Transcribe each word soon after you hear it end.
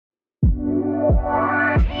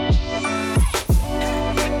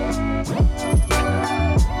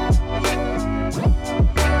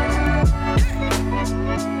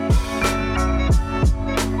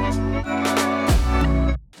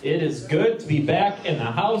good to be back in the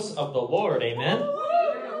house of the Lord. Amen?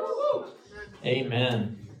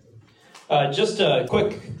 Amen. Just a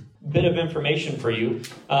quick bit of information for you.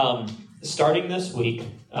 Starting this week,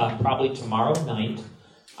 probably tomorrow night,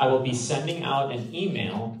 I will be sending out an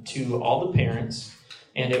email to all the parents,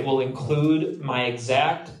 and it will include my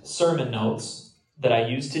exact sermon notes that I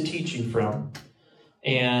used to teach you from.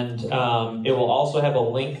 And it will also have a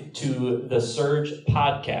link to the Surge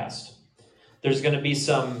podcast. There's going to be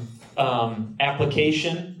some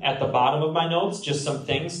application at the bottom of my notes, just some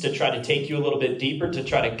things to try to take you a little bit deeper, to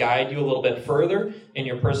try to guide you a little bit further in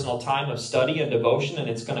your personal time of study and devotion, and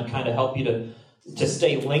it's going to kind of help you to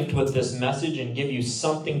stay linked with this message and give you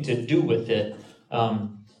something to do with it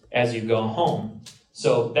as you go home.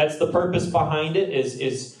 So that's the purpose behind it,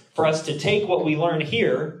 is for us to take what we learn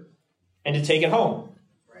here and to take it home.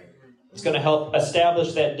 It's going to help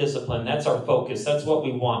establish that discipline. That's our focus. That's what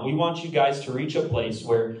we want. We want you guys to reach a place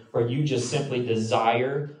where you just simply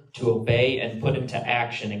desire to obey and put into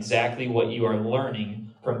action exactly what you are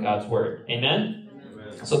learning from God's Word. Amen?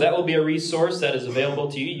 Amen. So that will be a resource that is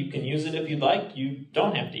available to you. You can use it if you'd like. You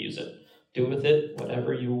don't have to use it. Do with it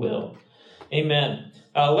whatever you will. Amen.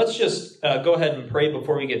 Let's just go ahead and pray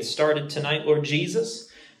before we get started tonight. Lord Jesus,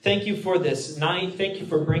 thank you for this night. Thank you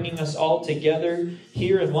for bringing us all together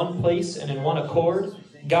here in one place and in one accord.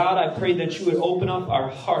 God, I pray that you would open up our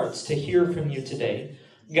hearts to hear from you today.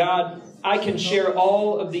 God, I can share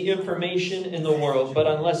all of the information in the world, but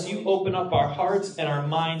unless you open up our hearts and our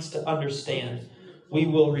minds to understand, we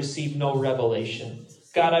will receive no revelation.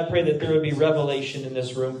 God, I pray that there would be revelation in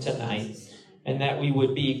this room tonight, and that we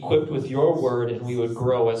would be equipped with your word and we would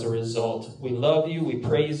grow as a result. We love you. We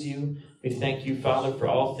praise you. We thank you, Father, for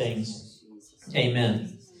all things.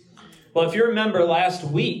 Amen. Well, if you remember, last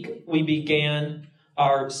week we began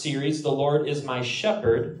our series, The Lord is My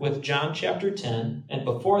Shepherd, with John chapter 10. And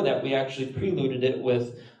before that, we actually preluded it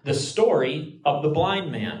with the story of the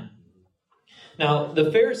blind man. Now,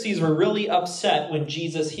 the Pharisees were really upset when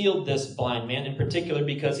Jesus healed this blind man, in particular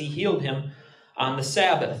because he healed him on the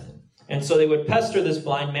Sabbath. And so they would pester this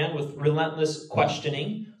blind man with relentless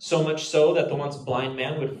questioning, so much so that the once blind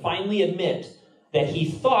man would finally admit that he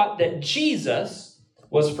thought that Jesus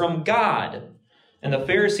was from God. And the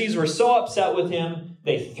Pharisees were so upset with him,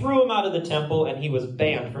 they threw him out of the temple, and he was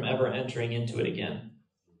banned from ever entering into it again.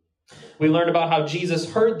 We learned about how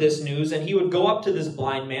Jesus heard this news, and he would go up to this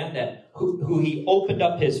blind man who he opened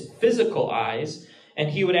up his physical eyes, and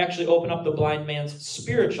he would actually open up the blind man's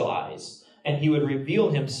spiritual eyes. And he would reveal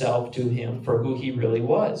himself to him for who he really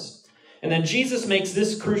was. And then Jesus makes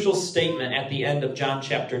this crucial statement at the end of John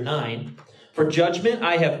chapter 9. For judgment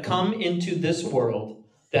I have come into this world,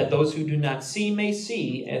 that those who do not see may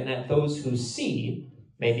see, and that those who see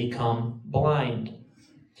may become blind.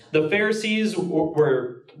 The Pharisees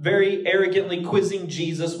were very arrogantly quizzing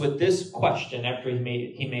Jesus with this question after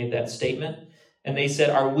he made that statement. And they said,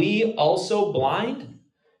 "Are we also blind?"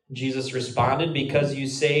 Jesus responded, "Because you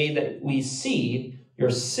say that we see, your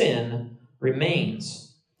sin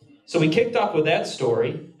remains." So we kicked off with that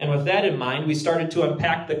story, and with that in mind, we started to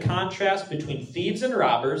unpack the contrast between thieves and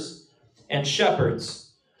robbers and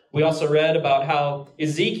shepherds. We also read about how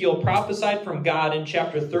Ezekiel prophesied from God in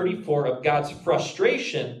chapter 34 of God's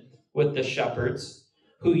frustration with the shepherds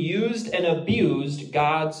who used and abused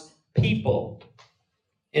God's people.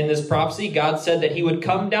 In this prophecy, God said that he would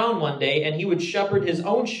come down one day and he would shepherd his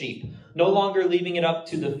own sheep, no longer leaving it up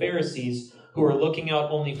to the Pharisees who were looking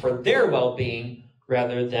out only for their well-being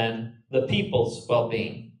rather than the people's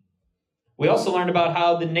well-being. We also learned about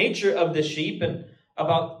how the nature of the sheep and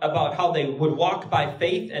about how they would walk by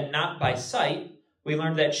faith and not by sight. We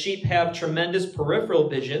learned that sheep have tremendous peripheral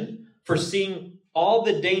vision for seeing all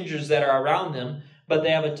the dangers that are around them, but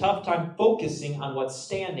they have a tough time focusing on what's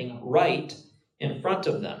standing right in front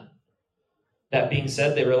of them. That being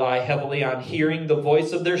said, they rely heavily on hearing the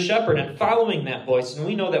voice of their shepherd and following that voice. And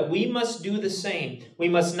we know that we must do the same. We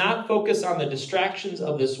must not focus on the distractions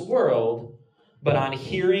of this world, but on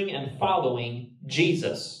hearing and following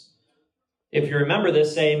Jesus. If you remember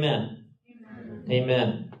this, say amen. Amen.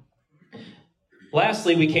 Amen.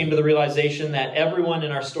 Lastly, we came to the realization that everyone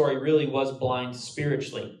in our story really was blind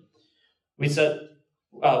spiritually. We said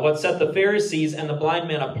what set the Pharisees and the blind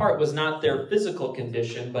man apart was not their physical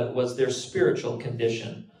condition, but it was their spiritual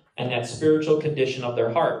condition, and that spiritual condition of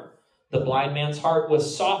their heart. The blind man's heart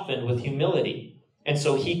was softened with humility, and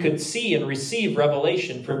so he could see and receive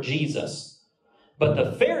revelation from Jesus. But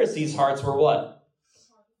the Pharisees' hearts were what?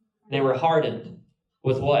 They were hardened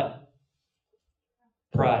with what?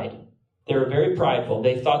 Pride. They were very prideful.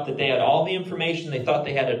 They thought that they had all the information. They thought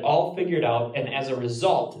they had it all figured out. And as a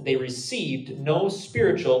result, they received no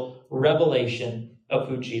spiritual revelation of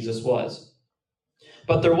who Jesus was.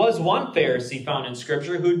 But there was one Pharisee found in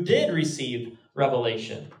Scripture who did receive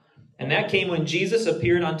revelation. And that came when Jesus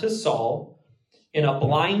appeared unto Saul in a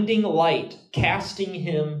blinding light, casting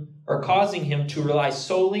him or causing him to rely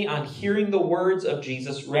solely on hearing the words of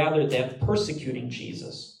Jesus rather than persecuting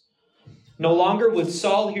Jesus. No longer would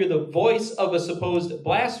Saul hear the voice of a supposed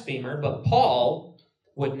blasphemer, but Paul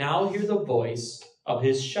would now hear the voice of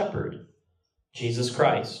his shepherd, Jesus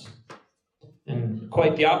Christ. And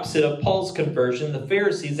quite the opposite of Paul's conversion, the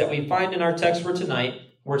Pharisees that we find in our text for tonight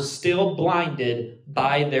were still blinded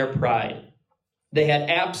by their pride. They had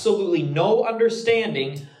absolutely no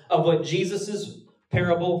understanding of what Jesus'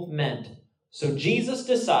 parable meant. So Jesus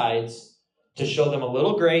decides to show them a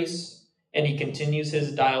little grace, and he continues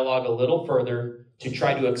his dialogue a little further to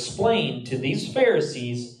try to explain to these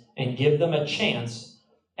Pharisees and give them a chance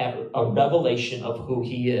at a revelation of who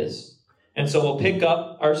he is. And so we'll pick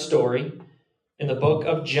up our story in the book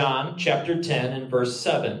of John, chapter 10, and verse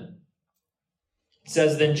 7. It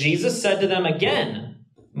says, "Then Jesus said to them again,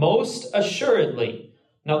 most assuredly."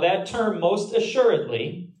 Now that term, most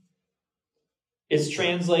assuredly, is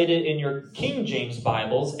translated in your King James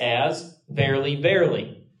Bibles as verily,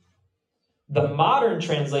 verily. The modern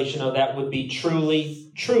translation of that would be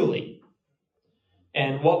truly, truly.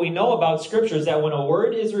 And what we know about Scripture is that when a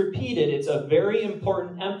word is repeated, it's a very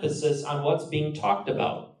important emphasis on what's being talked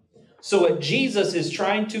about. So what Jesus is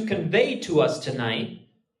trying to convey to us tonight,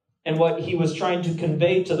 and what he was trying to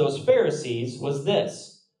convey to those Pharisees, was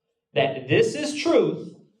this: that this is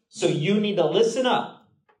truth, so you need to listen up.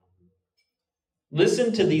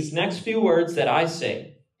 Listen to these next few words that I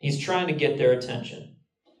say. He's trying to get their attention.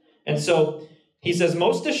 And so he says,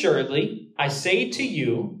 most assuredly, I say to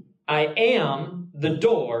you, I am the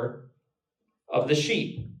door of the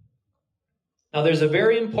sheep. Now there's a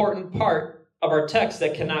very important part of our text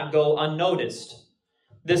that cannot go unnoticed.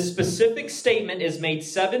 This specific statement is made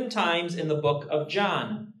 7 times in the book of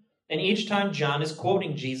John. And each time John is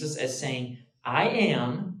quoting Jesus as saying, I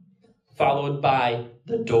am, followed by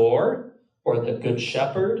the door, or the good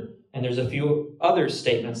shepherd, and there's a few other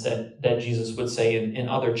statements that Jesus would say in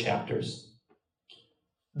other chapters.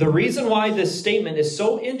 The reason why this statement is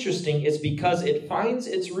so interesting is because it finds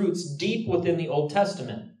its roots deep within the Old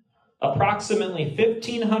Testament. Approximately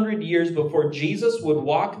 1,500 years before Jesus would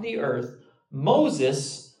walk the earth,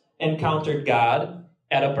 Moses encountered God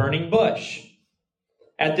at a burning bush.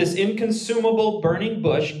 At this inconsumable burning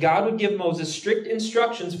bush, God would give Moses strict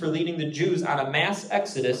instructions for leading the Jews on a mass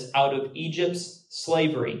exodus out of Egypt's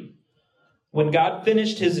slavery. When God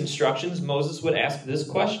finished his instructions, Moses would ask this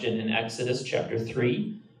question in Exodus chapter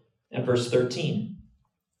 3 and verse 13.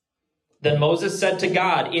 Then Moses said to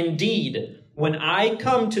God, indeed, when I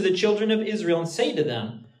come to the children of Israel and say to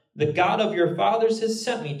them, the God of your fathers has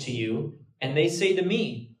sent me to you, and they say to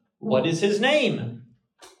me, what is his name?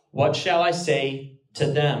 What shall I say to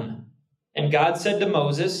them? And God said to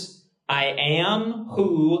Moses, I am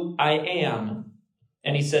who I am.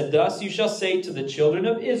 And he said, thus you shall say to the children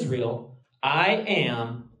of Israel, I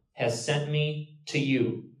am has sent me to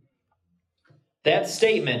you. That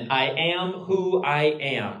statement, I am who I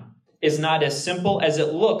am, is not as simple as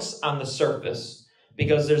it looks on the surface,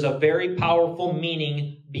 because there's a very powerful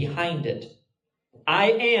meaning behind it. I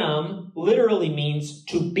am literally means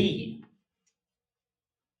to be.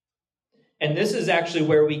 And this is actually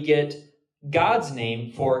where we get God's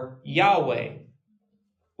name for Yahweh,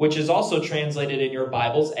 which is also translated in your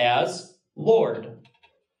Bibles as Lord,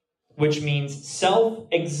 which means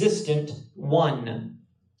self-existent one.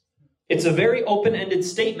 It's a very open-ended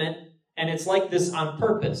statement, and it's like this on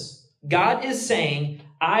purpose. God is saying,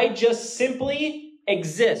 I just simply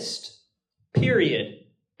exist, period.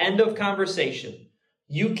 End of conversation.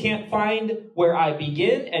 You can't find where I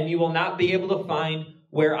begin, and you will not be able to find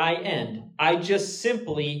where I end. I just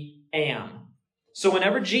simply am. So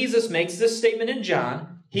whenever Jesus makes this statement in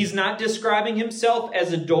John, he's not describing himself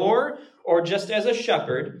as a door or just as a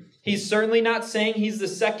shepherd. He's certainly not saying he's the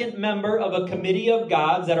second member of a committee of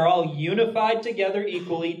gods that are all unified together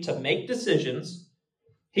equally to make decisions.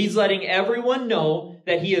 He's letting everyone know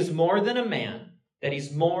that he is more than a man, that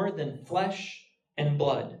he's more than flesh and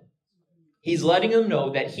blood. He's letting them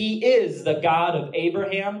know that he is the God of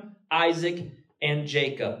Abraham, Isaac, and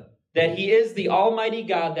Jacob. That he is the Almighty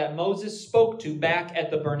God that Moses spoke to back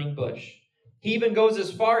at the burning bush. He even goes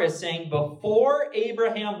as far as saying, before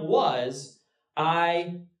Abraham was,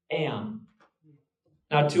 I am.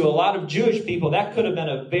 Now, to a lot of Jewish people, that could have been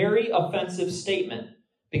a very offensive statement,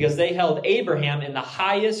 because they held Abraham in the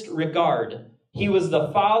highest regard. He was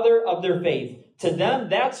the father of their faith. To them,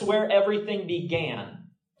 that's where everything began.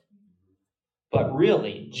 But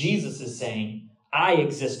really, Jesus is saying, I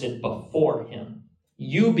existed before him.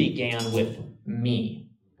 You began with me.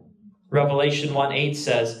 Revelation 1:8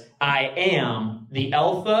 says, I am the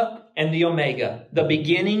Alpha and the Omega, the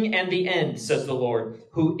beginning and the end, says the Lord,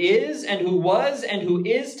 who is and who was and who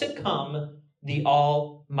is to come, the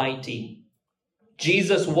Almighty.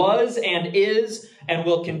 Jesus was and is and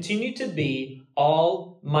will continue to be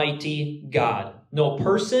Almighty God. No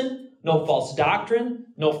person, no false doctrine,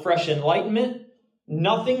 no fresh enlightenment,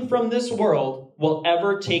 nothing from this world will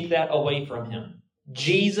ever take that away from him.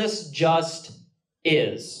 Jesus just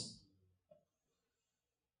is.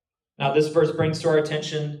 Now, this verse brings to our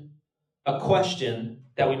attention a question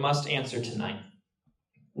that we must answer tonight.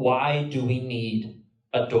 Why do we need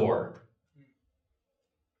a door?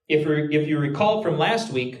 If you recall from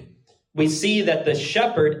last week, we see that the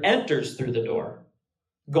shepherd enters through the door,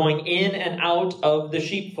 going in and out of the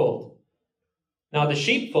sheepfold. Now, the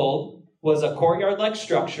sheepfold was a courtyard-like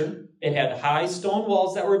structure. It had high stone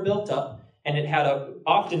walls that were built up, and it had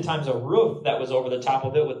oftentimes a roof that was over the top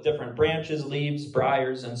of it with different branches, leaves,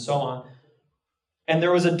 briars, and so on. And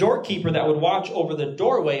there was a doorkeeper that would watch over the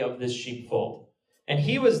doorway of this sheepfold. And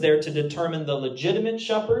he was there to determine the legitimate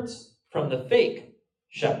shepherds from the fake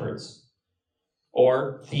shepherds,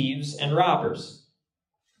 or thieves and robbers.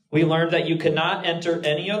 We learned that you could not enter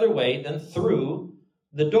any other way than through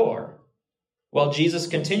the door. Well, Jesus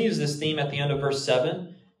continues this theme at the end of verse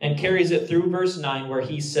 7 and carries it through verse 9, where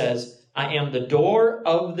he says, I am the door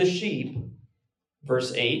of the sheep.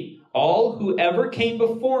 Verse 8, all who ever came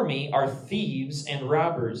before me are thieves and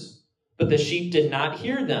robbers, but the sheep did not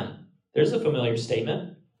hear them. There's a familiar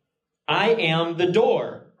statement. I am the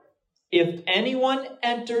door. If anyone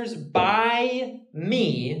enters by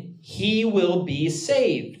me, he will be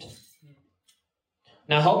saved.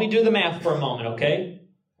 Now help me do the math for a moment, okay?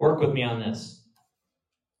 Work with me on this.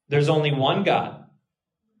 There's only one God.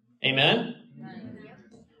 Amen?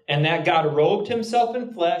 And that God robed himself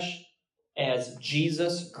in flesh as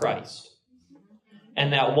Jesus Christ.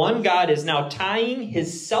 And that one God is now tying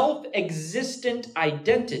his self-existent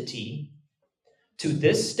identity to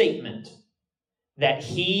this statement that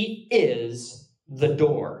he is the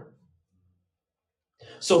door.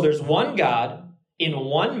 So there's one God in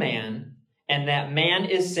one man, and that man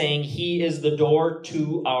is saying he is the door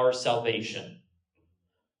to our salvation.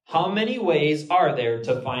 How many ways are there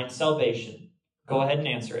to find salvation? Go ahead and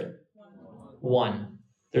answer it. One.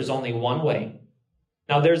 There's only one way.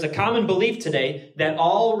 Now, there's a common belief today that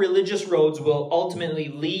all religious roads will ultimately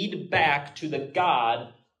lead back to the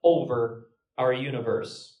God over our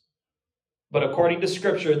universe. But according to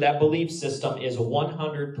Scripture, that belief system is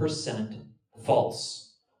 100%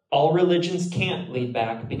 false. All religions can't lead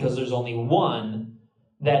back because there's only one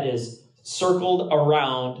that is circled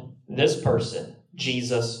around this person,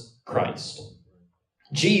 Jesus Christ.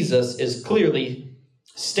 Jesus is clearly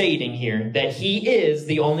stating here that he is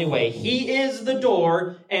the only way. He is the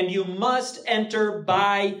door, and you must enter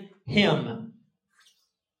by him.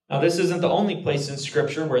 Now, this isn't the only place in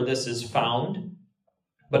Scripture where this is found,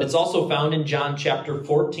 but it's also found in John chapter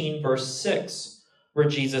 14, verse 6, where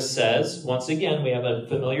Jesus says, once again, we have a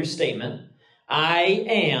familiar statement, I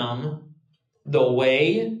am the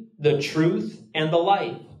way, the truth, and the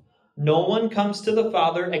life. No one comes to the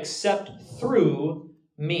Father except through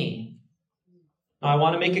me. Now, I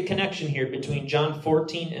want to make a connection here between John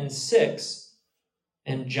 14 and 6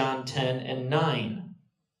 and John 10 and 9.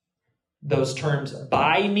 Those terms,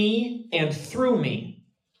 by me and through me,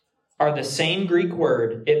 are the same Greek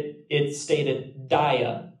word. It's stated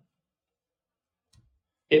dia.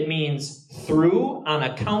 It means through, on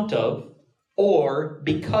account of, or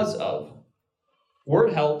because of.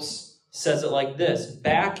 Word Helps says it like this,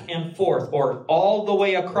 back and forth, or all the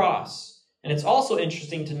way across. And it's also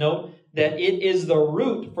interesting to note that it is the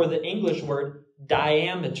root for the English word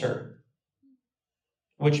diameter,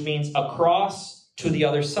 which means across to the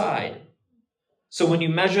other side. So when you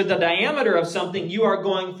measure the diameter of something, you are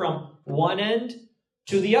going from one end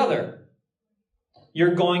to the other.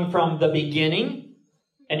 You're going from the beginning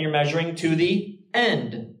and you're measuring to the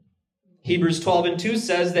end. Hebrews 12 and 2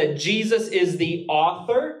 says that Jesus is the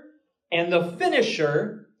author and the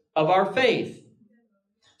finisher of our faith.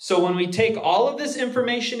 So when we take all of this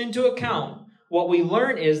information into account, what we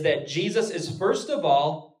learn is that Jesus is first of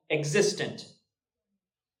all existent.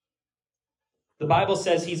 The Bible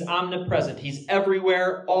says he's omnipresent. He's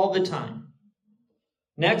everywhere all the time.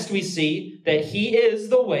 Next, we see that he is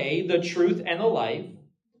the way, the truth, and the life.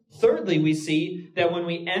 Thirdly, we see that when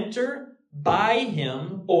we enter by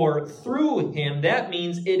him or through him. That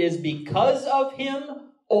means it is because of him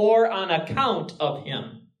or on account of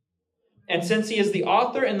him. And since he is the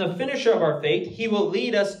author and the finisher of our faith, he will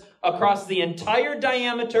lead us across the entire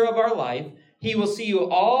diameter of our life. He will see you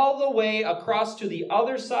all the way across to the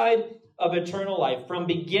other side of eternal life, from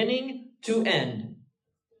beginning to end.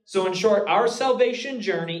 So in short, our salvation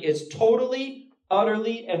journey is totally,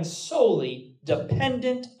 utterly, and solely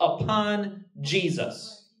dependent upon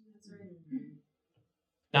Jesus.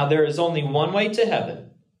 Now, there is only one way to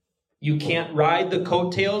heaven. You can't ride the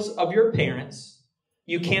coattails of your parents.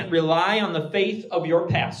 You can't rely on the faith of your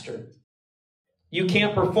pastor. You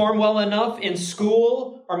can't perform well enough in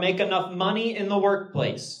school or make enough money in the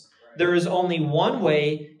workplace. There is only one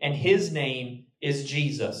way, and his name is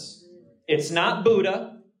Jesus. It's not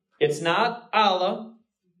Buddha. It's not Allah.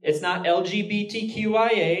 It's not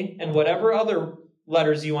LGBTQIA and whatever other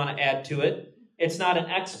letters you want to add to it. It's not an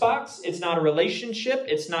Xbox. It's not a relationship.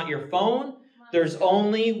 It's not your phone. There's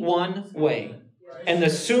only one way. And the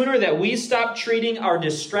sooner that we stop treating our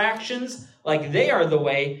distractions like they are the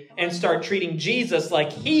way and start treating Jesus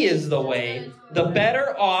like he is the way, the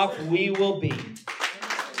better off we will be.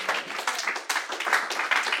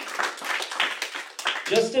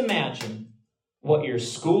 Just imagine what your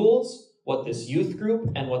schools, what this youth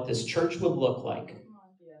group, and what this church would look like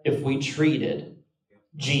if we treated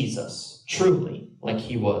Jesus truly like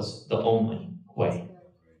he was the only way.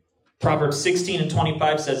 Proverbs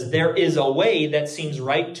 16:25 says, "There is a way that seems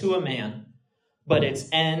right to a man, but its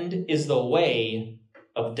end is the way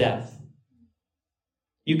of death."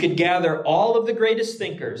 You could gather all of the greatest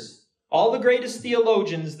thinkers, all the greatest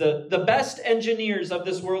theologians, the best engineers of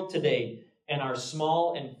this world today, and our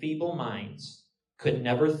small and feeble minds could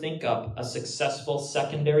never think up a successful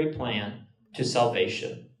secondary plan to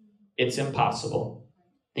salvation. It's impossible.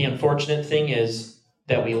 The unfortunate thing is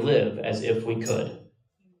that we live as if we could.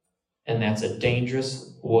 And that's a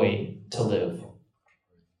dangerous way to live.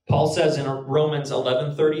 Paul says in Romans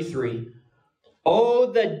 11:33, "Oh,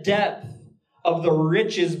 the depth of the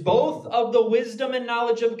riches, both of the wisdom and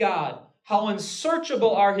knowledge of God! How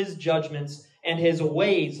unsearchable are his judgments, and his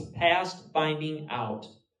ways past finding out."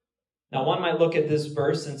 Now, one might look at this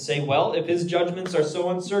verse and say, well, if his judgments are so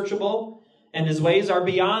unsearchable and his ways are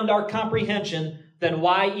beyond our comprehension, then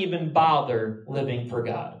why even bother living for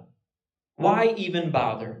God? Why even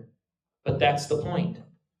bother? But that's the point.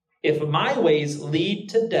 If my ways lead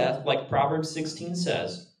to death, like Proverbs 16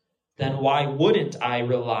 says, then why wouldn't I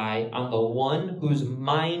rely on the one whose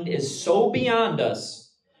mind is so beyond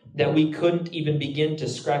us that we couldn't even begin to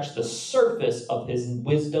scratch the surface of his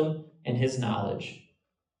wisdom and his knowledge?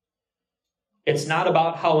 It's not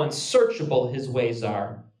about how unsearchable his ways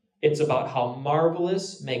are. It's about how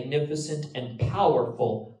marvelous, magnificent, and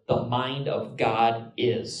powerful the mind of God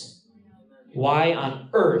is. Why on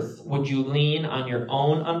earth would you lean on your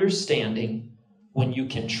own understanding when you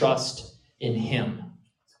can trust in him?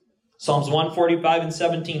 Psalms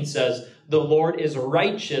 145:17 says, "The Lord is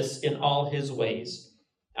righteous in all his ways."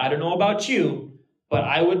 I don't know about you, but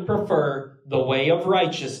I would prefer the way of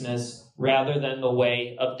righteousness rather than the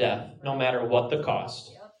way of death, no matter what the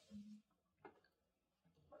cost.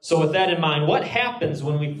 So with that in mind, what happens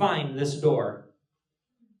when we find this door?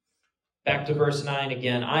 Back to verse 9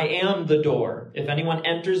 again. "I am the door. If anyone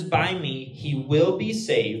enters by me, he will be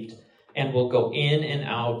saved and will go in and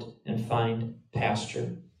out and find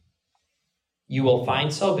pasture." You will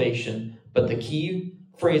find salvation, but the key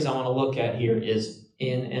phrase I want to look at here is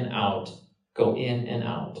in and out. Go in and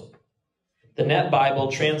out. The Net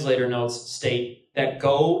Bible translator notes state that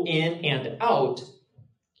go in and out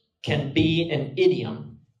can be an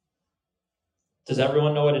idiom. Does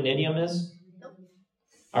everyone know what an idiom is?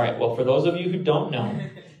 All right, well, for those of you who don't know,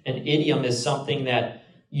 an idiom is something that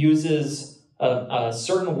uses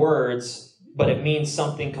certain words, but it means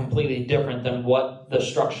something completely different than what the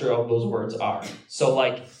structure of those words are. So,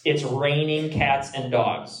 like, it's raining cats and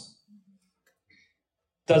dogs.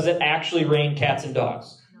 Does it actually rain cats and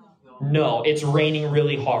dogs? No, it's raining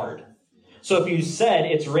really hard. So if you said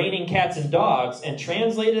it's raining cats and dogs and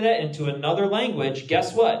translated it into another language,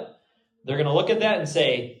 guess what? They're going to look at that and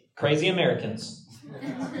say, crazy Americans.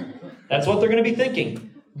 That's what they're going to be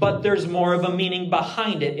thinking. But there's more of a meaning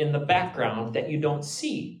behind it in the background that you don't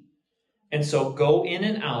see. And so go in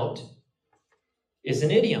and out is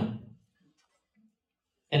an idiom.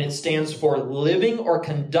 And it stands for living or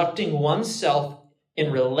conducting oneself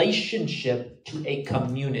in relationship to a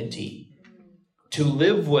community, to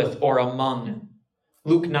live with or among.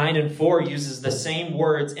 Luke 9:4 uses the same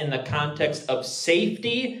words in the context of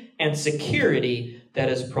safety and security that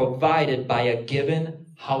is provided by a given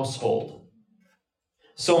household.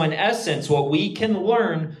 So in essence, what we can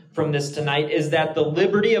learn from this tonight is that the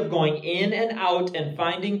liberty of going in and out and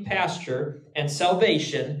finding pasture and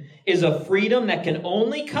salvation is a freedom that can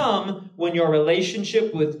only come when your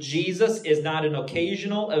relationship with Jesus is not an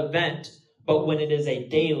occasional event, but when it is a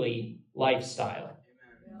daily lifestyle.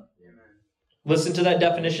 Amen. Listen to that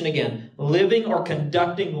definition again. Living or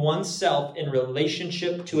conducting oneself in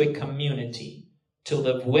relationship to a community, to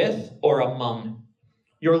live with or among.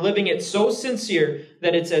 You're living it so sincere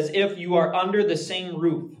that it's as if you are under the same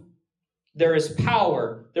roof. There is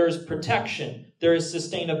power, there is protection, there is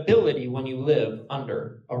sustainability when you live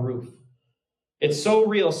under a roof. It's so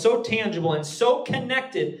real, so tangible, and so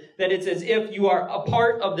connected that it's as if you are a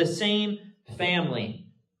part of the same family.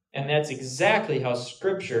 And that's exactly how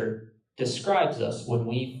Scripture describes us when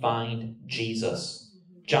we find Jesus.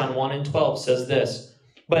 John 1:12 says this,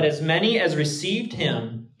 "But as many as received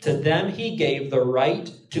him, to them he gave the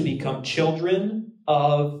right to become children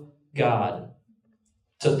of God."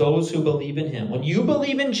 To those who believe in him. When you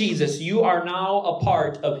believe in Jesus, you are now a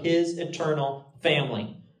part of his eternal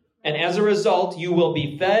family. And as a result, you will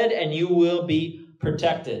be fed and you will be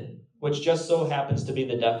protected, which just so happens to be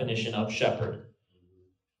the definition of shepherd.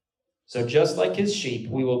 So just like his sheep,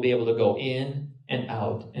 we will be able to go in and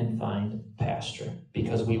out and find pasture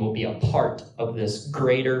because we will be a part of this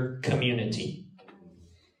greater community.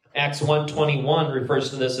 Acts 1:21 refers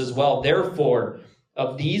to this as well. "Therefore,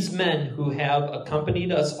 of these men who have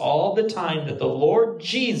accompanied us all the time that the Lord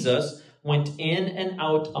Jesus went in and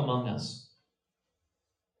out among us."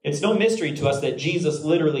 It's no mystery to us that Jesus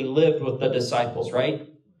literally lived with the disciples, right?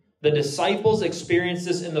 The disciples experienced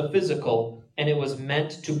this in the physical, and it was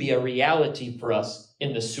meant to be a reality for us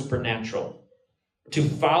in the supernatural. To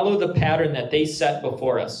follow the pattern that they set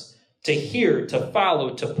before us. To hear, to follow,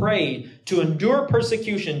 to pray, to endure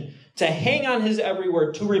persecution, to hang on his every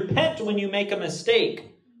word, to repent when you make a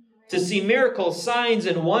mistake, to see miracles, signs,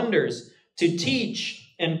 and wonders, to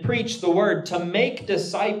teach and preach the word, to make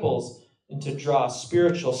disciples, and to draw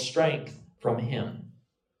spiritual strength from him,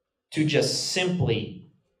 to just simply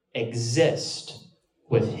exist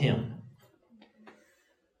with him.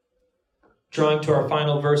 Drawing to our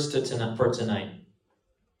final verse for tonight,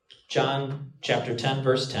 John chapter 10,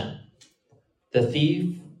 verse 10. "The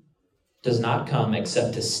thief does not come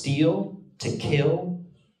except to steal, to kill,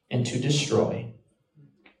 and to destroy.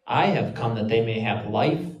 I have come that they may have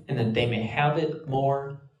life and that they may have it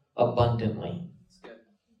more abundantly."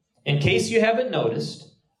 In case you haven't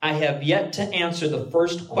noticed, I have yet to answer the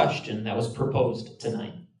first question that was proposed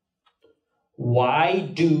tonight. Why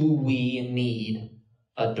do we need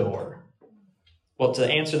a door? Well, to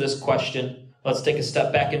answer this question, let's take a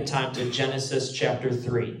step back in time to Genesis chapter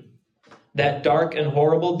 3. That dark and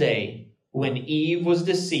horrible day when Eve was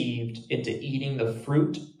deceived into eating the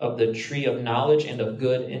fruit of the tree of knowledge and of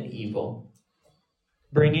good and evil,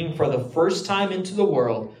 bringing for the first time into the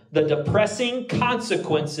world the depressing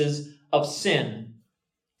consequences of sin.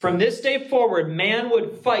 From this day forward, man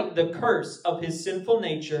would fight the curse of his sinful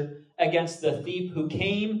nature against the thief who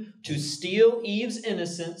came to steal Eve's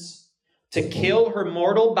innocence, to kill her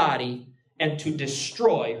mortal body, and to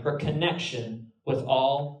destroy her connection with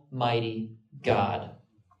Almighty God.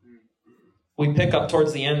 We pick up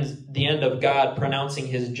towards the end of God pronouncing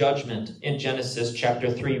his judgment in Genesis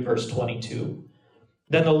chapter 3, verse 22.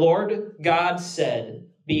 "Then the Lord God said,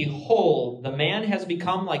 Behold, the man has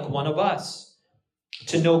become like one of us,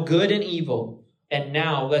 to know good and evil. And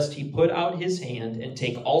now, lest he put out his hand and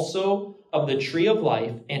take also of the tree of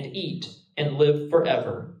life and eat and live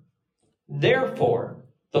forever. Therefore,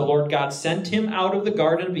 the Lord God sent him out of the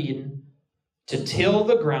Garden of Eden to till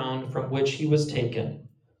the ground from which he was taken.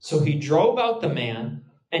 So he drove out the man,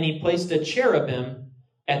 and he placed a cherubim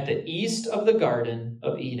at the east of the Garden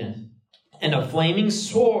of Eden, and a flaming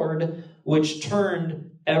sword which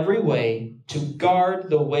turned every way to guard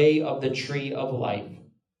the way of the tree of life.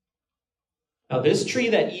 Now this tree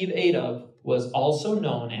that Eve ate of was also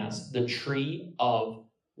known as the tree of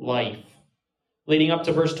life." Leading up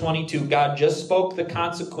to verse 22, God just spoke the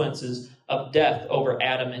consequences of death over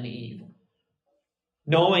Adam and Eve.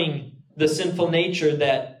 Knowing the sinful nature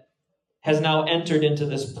that has now entered into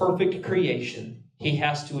this perfect creation, he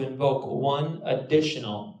has to invoke one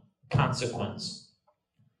additional consequence.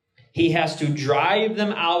 He has to drive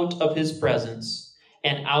them out of his presence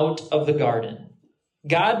and out of the garden.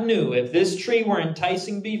 God knew if this tree were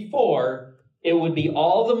enticing before, it would be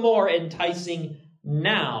all the more enticing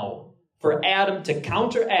now for Adam to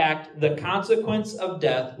counteract the consequence of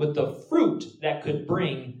death with the fruit that could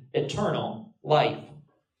bring eternal life.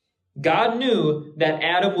 God knew that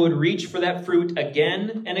Adam would reach for that fruit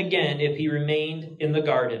again and again if he remained in the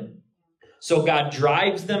garden. So God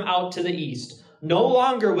drives them out to the east. No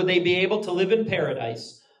longer would they be able to live in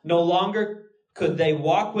paradise. No longer could they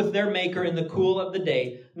walk with their Maker in the cool of the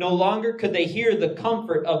day. No longer could they hear the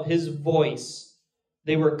comfort of his voice.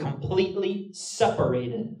 They were completely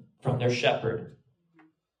separated from their shepherd.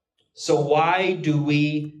 So why do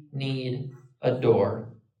we need a door?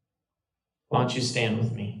 Why don't you stand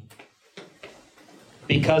with me?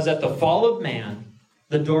 Because at the fall of man,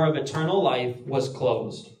 the door of eternal life was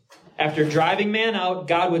closed. After driving man out,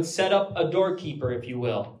 God would set up a doorkeeper, if you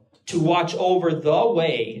will, to watch over the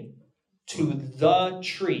way to the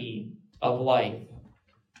tree of life,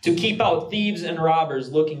 to keep out thieves and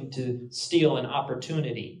robbers looking to steal an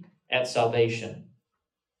opportunity at salvation.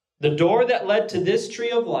 The door that led to this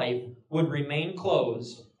tree of life would remain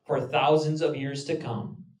closed for thousands of years to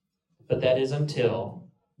come, but that is until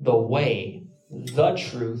the way, the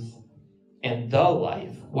truth, and the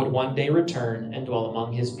life would one day return and dwell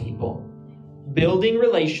among his people, building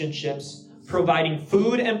relationships, providing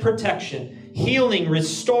food and protection, healing,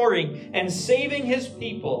 restoring, and saving his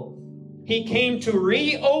people. He came to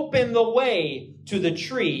reopen the way to the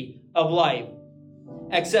tree of life.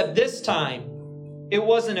 Except this time, it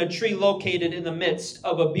wasn't a tree located in the midst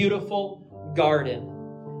of a beautiful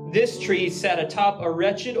garden. This tree sat atop a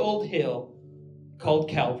wretched old hill called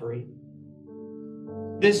Calvary.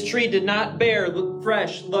 This tree did not bear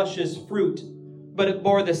fresh, luscious fruit, but it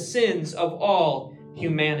bore the sins of all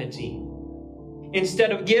humanity.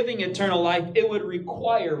 Instead of giving eternal life, it would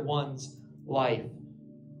require one's life.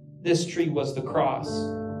 This tree was the cross,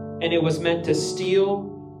 and it was meant to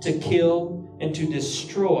steal, to kill, and to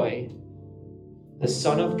destroy the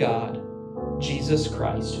Son of God, Jesus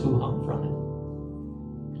Christ, who hung from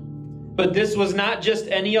it. But this was not just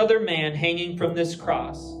any other man hanging from this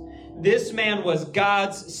cross. This man was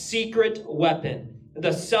God's secret weapon,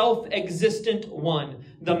 the self-existent one,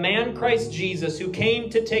 the man Christ Jesus, who came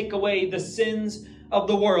to take away the sins of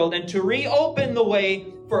the world and to reopen the way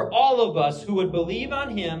for all of us who would believe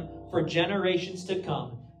on him for generations to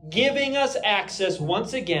come, giving us access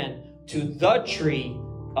once again to the tree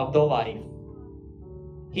of the life.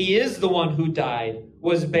 He is the one who died,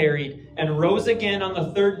 was buried, and rose again on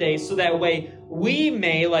the third day, so that way we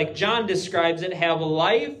may, like John describes it, have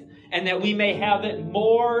life, and that we may have it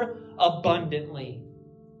more abundantly.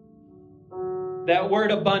 That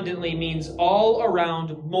word abundantly means all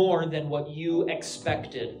around more than what you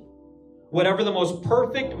expected. Whatever the most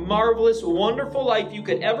perfect, marvelous, wonderful life you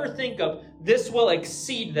could ever think of, this will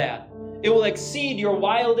exceed that. It will exceed your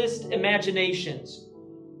wildest imaginations.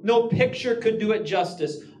 No picture could do it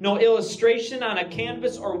justice. No illustration on a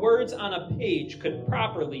canvas or words on a page could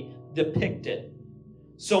properly depict it.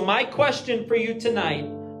 So my question for you tonight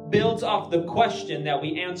builds off the question that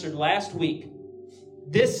we answered last week.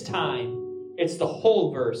 This time, it's the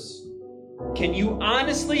whole verse. Can you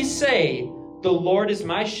honestly say, "The Lord is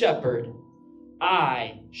my shepherd,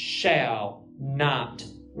 I shall not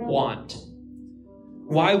want"?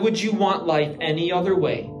 Why would you want life any other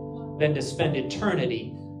way than to spend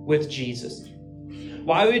eternity with Jesus?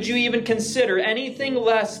 Why would you even consider anything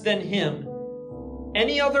less than him?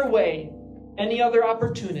 Any other way, any other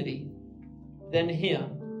opportunity than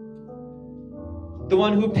him? The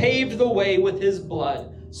one who paved the way with his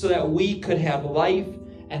blood so that we could have life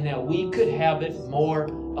and that we could have it more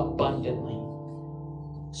abundantly.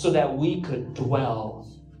 So that we could dwell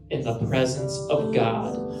in the presence of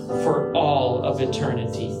God for all of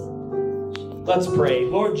eternity. Let's pray.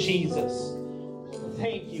 Lord Jesus,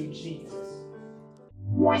 thank you, Jesus.